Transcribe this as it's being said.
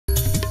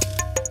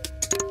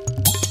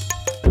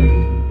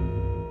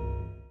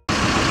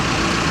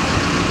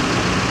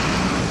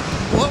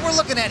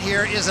looking at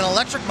here is an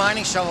electric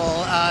mining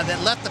shovel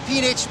that left the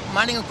P&H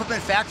Mining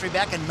Equipment Factory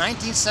back in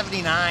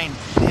 1979.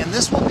 And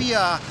this will be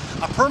a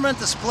permanent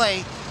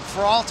display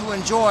for all to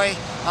enjoy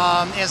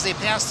as they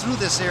pass through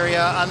this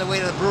area on the way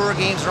to the Brewer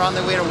games or on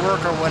their way to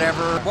work or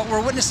whatever. What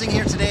we're witnessing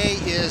here today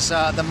is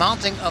the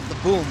mounting of the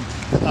boom.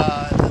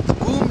 The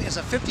boom is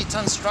a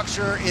 50-ton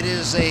structure. It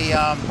is a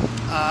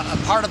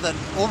part of the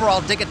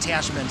overall dig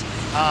attachment.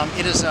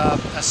 It is a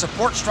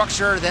support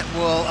structure that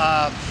will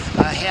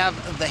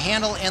have the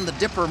handle and the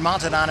dipper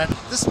mounted on it.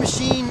 This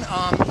machine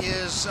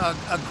is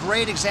a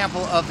great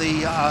example of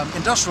the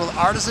industrial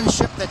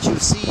artisanship that you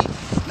see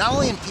not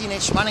only in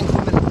P&H Mining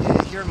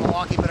Equipment here in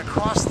Milwaukee, but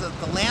across the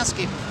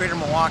landscape of Greater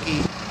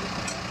Milwaukee.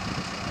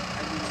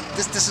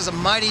 This is a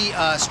mighty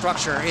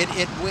structure.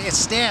 It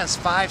stands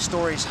 5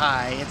 stories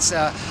high.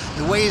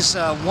 It weighs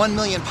 1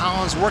 million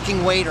pounds,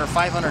 working weight or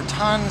 500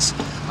 tons.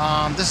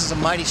 This is a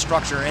mighty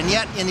structure, and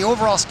yet in the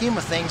overall scheme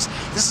of things,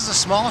 this is a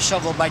small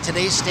shovel by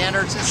today's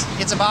standards.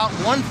 It's about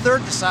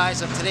 1/3 the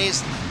size of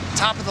today's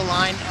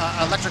top-of-the-line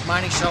electric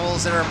mining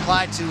shovels that are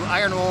applied to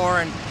iron ore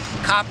and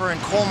copper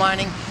and coal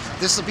mining.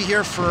 This will be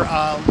here for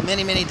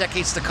many, many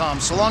decades to come.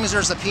 So long as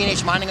there's a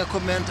P&H Mining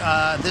Equipment,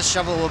 this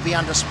shovel will be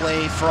on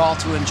display for all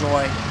to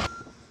enjoy.